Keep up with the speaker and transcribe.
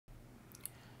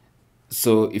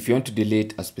So if you want to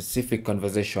delete a specific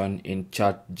conversation in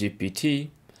ChatGPT,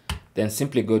 then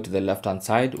simply go to the left hand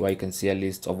side where you can see a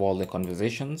list of all the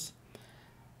conversations.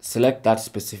 Select that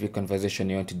specific conversation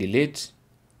you want to delete,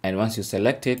 and once you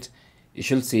select it, you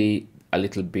should see a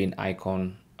little bin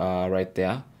icon right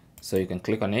there. So you can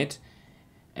click on it,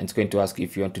 and it's going to ask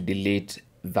if you want to delete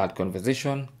that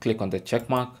conversation. Click on the check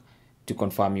mark to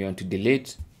confirm you want to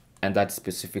delete, and that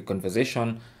specific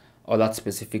conversation or that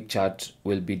specific chat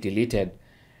will be deleted.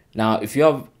 Now, if you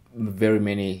have very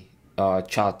many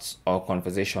chats or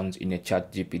conversations in your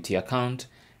ChatGPT account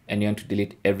and you want to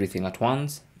delete everything at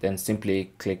once, then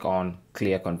simply click on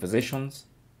clear conversations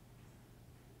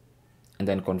and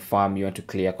then confirm you want to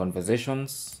clear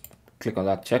conversations. Click on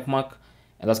that check mark,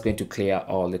 and that's going to clear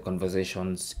all the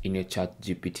conversations in your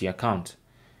ChatGPT account.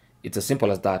 It's as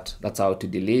simple as that. That's how to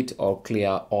delete or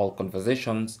clear all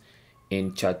conversations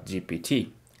in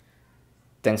ChatGPT.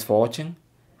 Thanks for watching.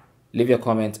 Leave your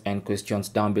comments and questions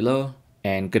down below,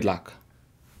 and good luck.